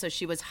she had, so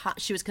she was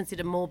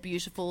considered more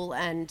beautiful,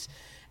 and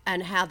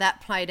how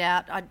that played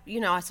out. I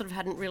sort of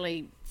hadn't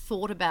really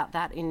thought about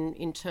that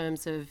in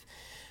terms of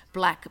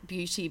black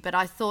beauty, but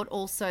I thought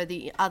also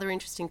the other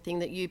interesting thing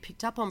that you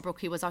picked up on,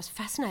 Brookie, was I was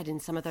fascinated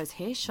in some of those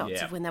hair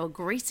shots of when they were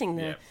greasing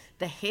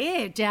the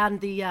hair down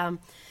the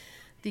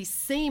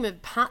seam of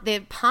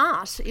their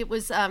part. It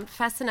was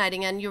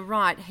fascinating, and you're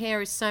right,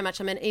 hair is so much.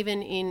 I mean,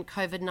 even in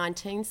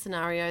COVID-19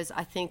 scenarios,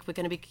 I think we're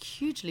going to be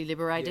hugely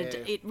liberated.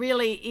 Yeah. It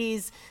really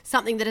is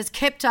something that has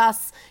kept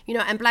us,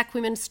 and black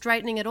women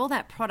straightening it, all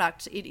that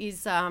product. It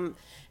is...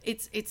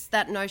 It's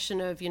that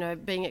notion of,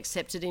 being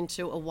accepted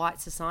into a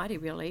white society,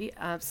 really.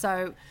 And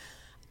that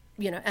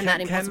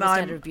impossible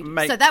standard of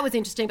beauty. So that was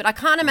interesting, but I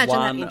can't imagine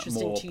that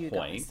interesting to you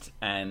guys.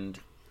 And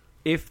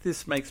if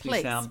this makes me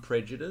Please. sound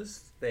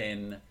prejudiced,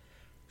 then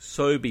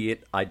so be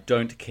it. I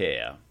don't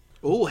care.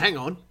 Oh, hang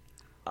on.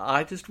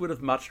 I would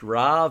have much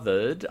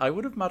rathered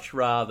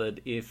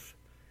if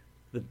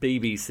the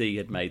BBC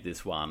had made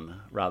this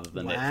one rather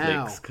than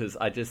Netflix, because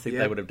I just think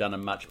they would have done a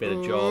much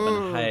better job.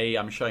 And hey,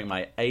 I'm showing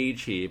my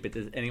age here, but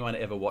does anyone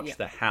ever watch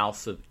The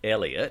House of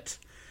Elliot,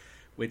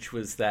 which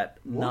was that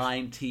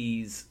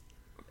 90s...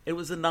 It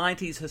was a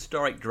 90s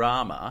historic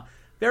drama,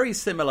 very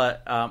similar...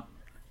 how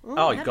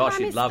did I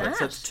you'd miss love it. that?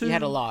 So it's two, You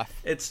had a life.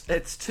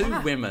 It's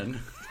two women...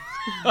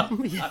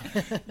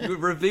 You're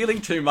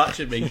revealing too much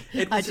of me.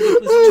 It was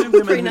two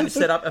women who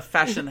set up a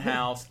fashion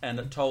house, and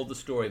it told the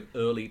story of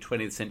early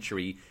 20th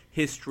century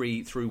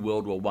history through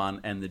World War I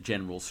and the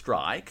general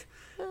strike.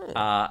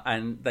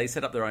 And they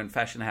set up their own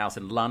fashion house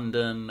in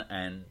London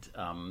and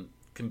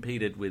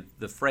competed with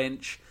the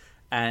French,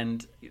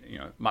 and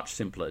much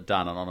simpler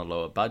done and on a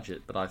lower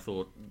budget, but I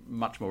thought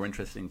much more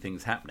interesting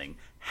things happening.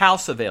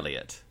 House of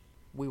Elliot.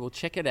 We will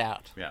check it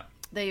out. Yeah.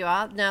 There you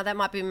are. Now, that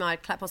might be my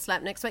clap or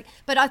slap next week.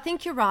 But I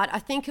think you're right. I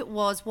think it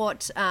was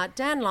what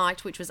Dan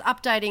liked, which was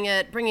updating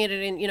it, bringing it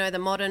in, the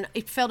modern.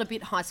 It felt a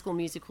bit High School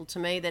Musical to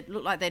me. That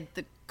looked like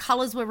the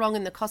colours were wrong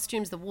in the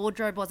costumes. The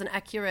wardrobe wasn't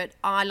accurate.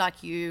 I,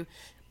 like you,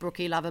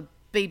 Brookie, love a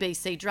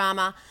BBC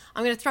drama.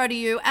 I'm going to throw to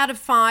you, out of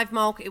 5,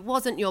 Mulk. It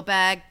wasn't your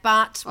bag,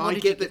 but what I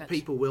did you get give that it?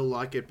 people will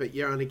like it, but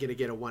you're only going to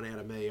get a 1 out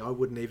of me. I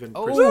wouldn't even...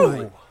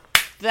 Oh,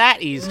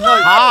 that is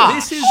harsh.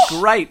 This is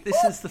great. This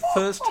is the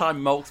first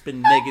time Mulk's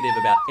been negative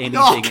about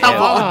anything come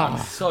ever. on.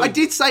 So, I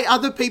did say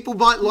other people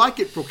might like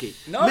it, Brookie.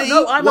 No,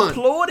 I'm 1.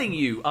 applauding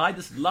you. I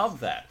just love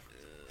that.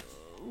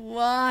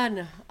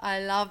 1. I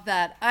love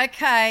that.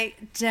 Okay,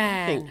 I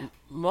Dan. think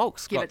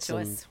Mulk's Give got it to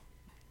some us.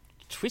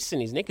 twists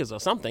in his knickers or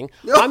something.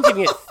 I'm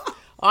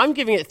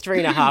giving it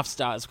 3.5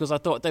 stars because I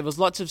thought there was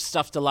lots of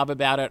stuff to love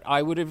about it.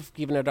 I would have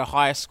given it a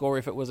higher score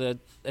if it was a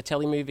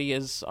telly movie,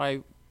 as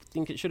I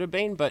think it should have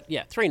been. But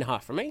yeah,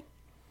 3.5 for me.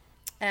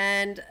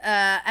 And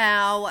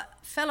our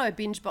fellow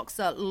binge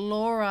boxer,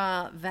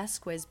 Laura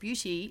Vasquez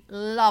Beauty,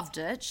 loved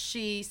it.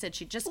 She said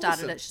she just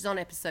started it. She's on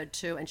episode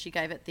 2, and she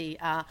gave it the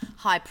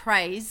high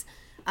praise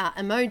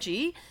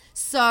emoji.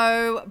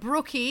 So,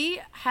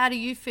 Brookie, how do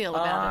you feel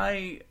about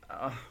it?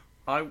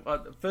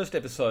 First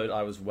episode,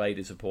 I was way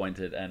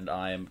disappointed, and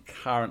I am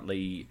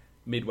currently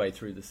midway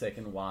through the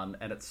second one,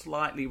 and it's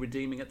slightly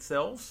redeeming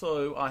itself,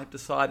 so I have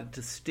decided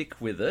to stick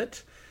with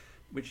it,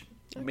 which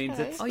It means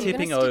it's Oh, you're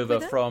tipping gonna stick over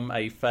with it? from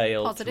a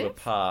fail to a Positive?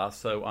 pass,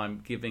 so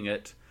I'm giving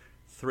it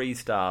 3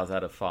 stars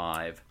out of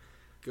 5.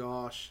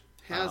 Gosh,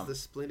 how's the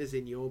splinters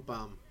in your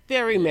bum?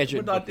 Very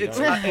measured. But Brookie, it's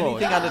though.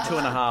 anything under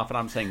 2.5, and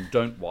I'm saying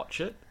don't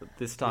watch it. But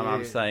this time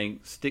I'm Yeah. saying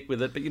stick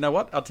with it. But you know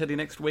what? I'll tell you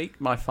next week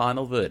my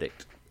final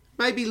verdict.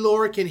 Maybe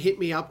Laura can hit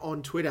me up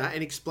on Twitter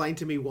and explain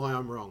to me why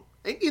I'm wrong.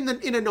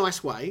 In a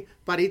nice way,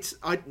 but it's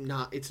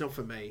not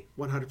for me,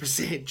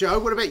 100%. Joe,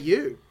 what about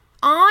you?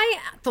 I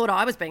thought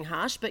I was being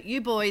harsh, but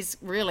you boys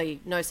really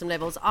know some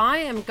levels. I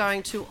am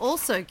going to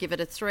also give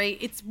it a 3.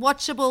 It's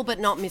watchable but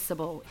not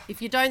missable.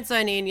 If you don't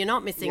zone in, you're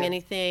not missing Yeah.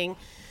 anything.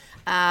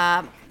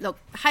 Look,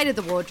 hated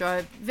the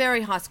wardrobe,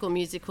 very High School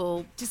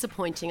Musical,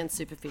 disappointing and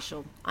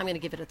superficial. I'm going to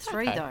give it a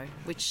 3 Okay. though,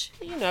 which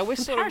You know, we're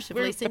sort of,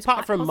 comparatively seems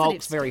apart quite from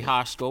positive Malk's very still.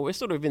 harsh score, we're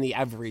sort of in the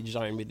average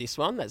zone with this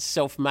one. That's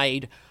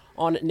Self-Made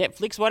on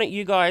Netflix. Why don't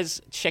you guys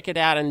check it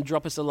out and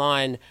drop us a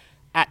line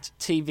at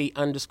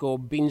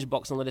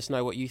TV_BingeBox and let us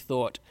know what you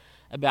thought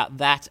about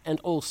that and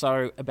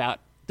also about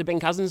the Ben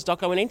Cousins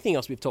doco and anything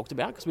else we've talked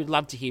about, because we'd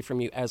love to hear from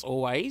you as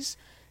always.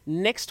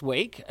 Next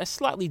week, a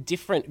slightly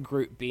different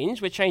group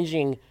binge. We're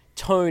changing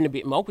tone a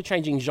bit, Malk. We're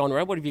changing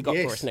genre. What have you got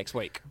for Yes. us next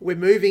week? We're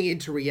moving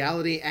into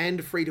reality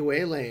and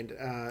free-to-air land,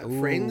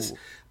 friends.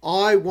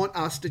 I want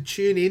us to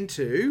tune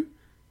into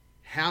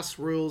House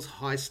Rules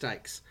High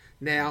Stakes.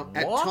 Now,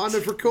 at What? time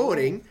of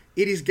recording,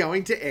 it is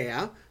going to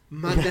air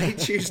Monday,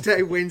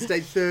 Tuesday, Wednesday,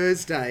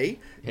 Thursday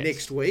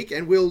next week,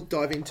 and we'll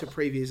dive into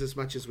previews as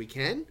much as we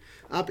can.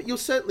 But you'll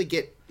certainly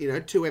get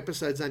 2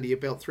 episodes under your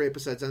belt, 3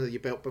 episodes under your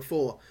belt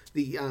before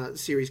the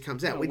series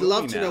comes out. Oh, We'd will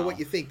love we to know now? what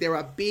you think. There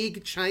are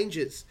big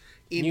changes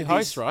in New this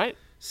host, right?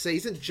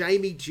 season.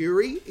 Jamie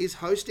Dury is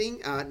hosting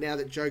now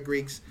that Joe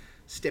Griggs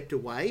stepped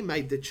away,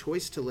 made the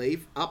choice to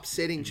leave,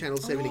 upsetting Channel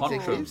 7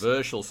 executives.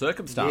 Controversial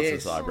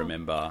circumstances, Yes. I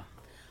remember.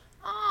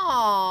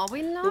 Oh,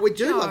 we love But we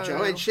do love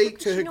Joe, and she, How could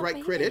to her not great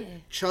be credit,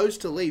 there? chose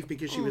to leave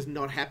because she was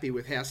not happy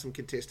with how some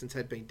contestants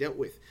had been dealt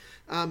with.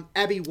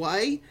 Abby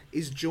Way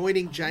is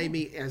joining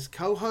Jamie as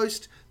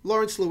co-host.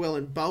 Lawrence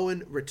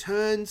Llewellyn-Bowen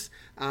returns.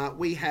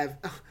 We have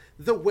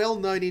the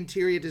well-known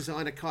interior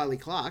designer Kylie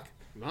Clark.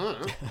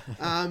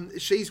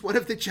 She's one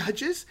of the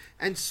judges,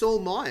 and Saul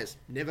Myers,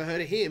 never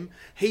heard of him.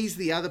 He's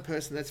the other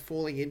person that's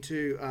falling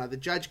into the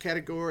judge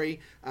category.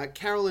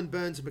 Carolyn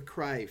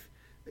Burns-McCrave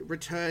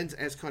returns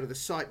as kind of the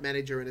site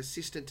manager and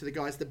assistant to the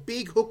guys. The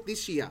big hook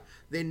this year,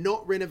 they're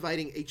not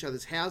renovating each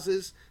other's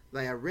houses,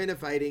 they are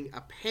renovating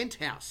a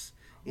penthouse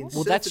in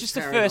Well, that's Surfers just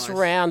the Paradise. first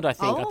round, I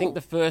think. I Oh. think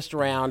the first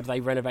round they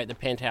renovate the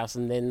penthouse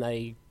and then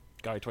they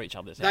go to each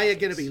other's They are houses.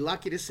 going to be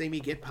lucky to see me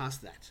get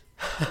past that.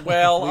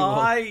 Well,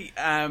 I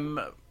am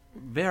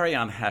very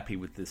unhappy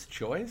with this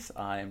choice.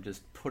 I am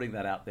just putting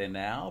that out there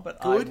now, but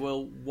Good. I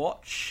will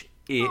watch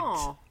it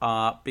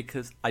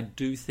because I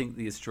do think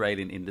the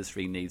Australian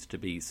industry needs to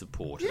be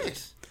supported.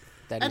 Yes.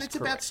 That And is it's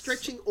about correct.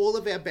 stretching all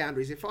of our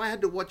boundaries. If I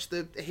had to watch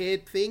the hair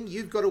thing,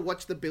 you've got to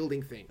watch the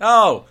building thing.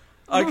 Oh,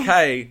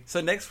 okay.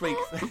 So next week's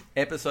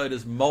episode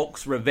is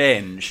Malk's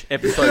Revenge.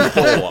 Episode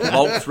 4,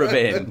 Malk's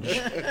Revenge.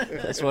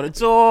 That's what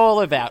it's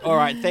all about. All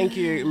right, thank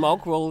you,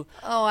 Malk. We'll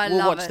love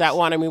watch it. that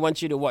one, and we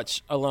want you to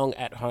watch along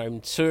at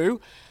home too.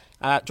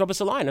 Drop us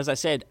a line, as I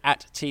said,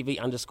 at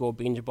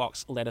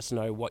TV_BingeBox. Let us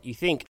know what you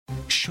think.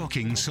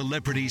 Shocking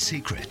celebrity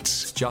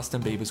secrets.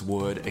 Justin Bieber's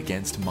word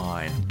against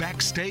mine.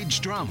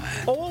 Backstage drama.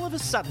 All of a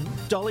sudden,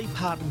 Dolly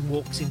Parton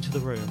walks into the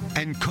room.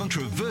 And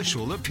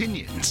controversial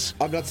opinions.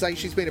 I'm not saying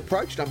she's been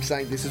approached. I'm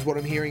saying this is what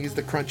I'm hearing is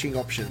the crunching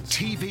options.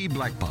 TV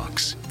Black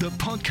Box, the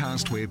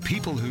podcast where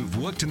people who've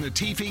worked in the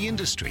TV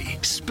industry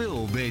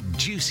spill their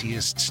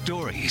juiciest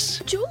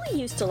stories. Julie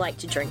used to like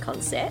to drink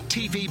on set.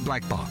 TV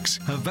Black Box,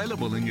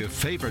 available in your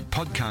favourite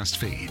podcast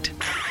feed.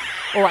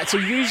 All right, so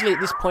usually at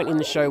this point in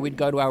the show, we'd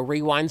go to our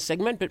rewind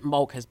segment, but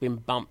Malk has been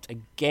bumped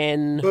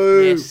again.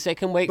 Boo. Yes,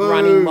 second week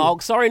running,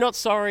 Malk. Sorry, not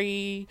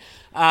sorry.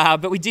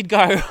 But we did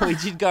go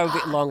a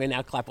bit long in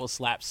our clap or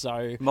slap.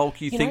 So,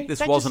 Malk, you think know, this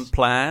that wasn't just-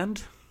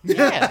 planned?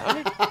 Yeah,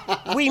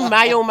 I mean, we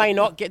may or may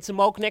not get to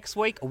Malk next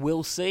week.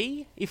 We'll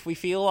see if we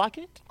feel like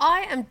it.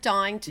 I am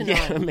dying to know.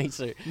 Yeah, me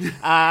too.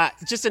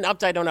 Just an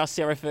update on our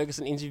Sarah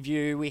Ferguson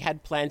interview. We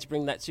had planned to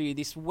bring that to you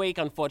this week.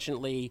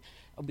 Unfortunately,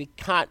 we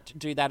can't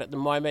do that at the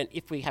moment.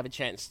 If we have a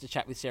chance to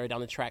chat with Sarah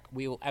down the track,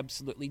 we will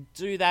absolutely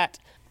do that.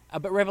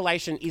 But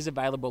Revelation is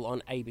available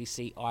on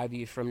ABC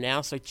iView from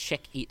now, so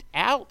check it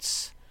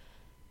out.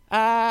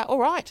 All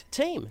right,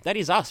 team, that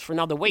is us for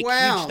another week.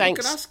 Wow, Huge thanks,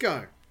 look at us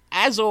go.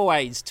 as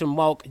always, to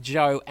Malk,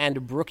 Joe,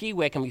 and Brookie.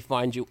 Where can we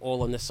find you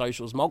all on the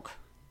socials, Malk?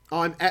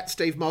 I'm at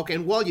Steve Malk,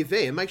 and while you're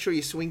there, make sure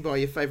you swing by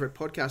your favourite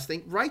podcast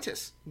thing. Rate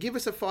us. Give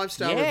us a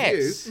 5-star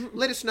Yes. review.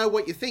 Let us know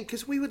what you think,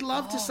 because we would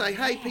love to say,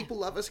 hey, people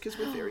love us because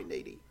we're very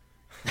needy.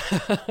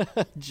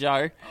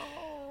 Joe.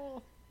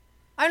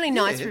 Only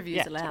nice Yeah. reviews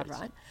Yeah, allowed, totally.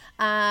 right?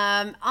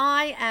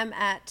 I am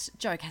at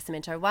Joe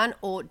Casamento1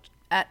 or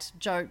at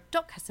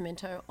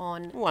joe.casamento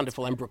on...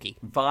 Wonderful, and Brookie.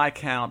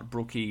 Viscount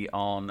Brookie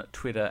on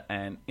Twitter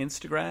and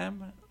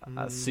Instagram.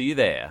 See you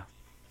there.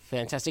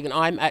 Fantastic. And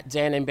I'm at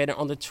Dan and Bennett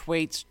on the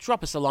tweets.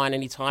 Drop us a line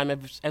anytime.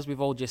 As we've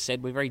all just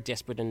said, we're very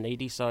desperate and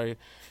needy, so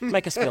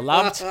make us feel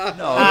loved.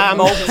 No,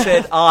 Mulder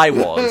said I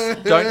was.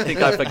 Don't think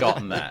I've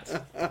forgotten that.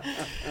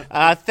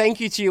 Thank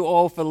you to you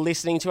all for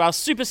listening to our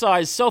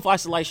supersized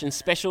self-isolation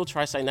special.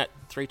 Try saying that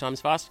 3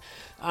 times fast.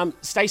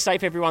 Stay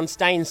safe, everyone.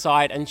 Stay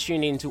inside and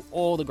tune in to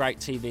all the great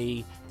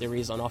TV there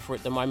is on offer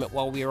at the moment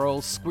while we're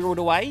all squirreled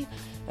away.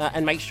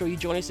 And make sure you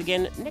join us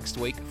again next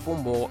week for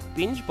more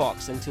Binge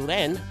Box. Until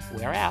then,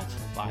 we're out.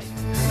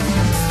 Bye.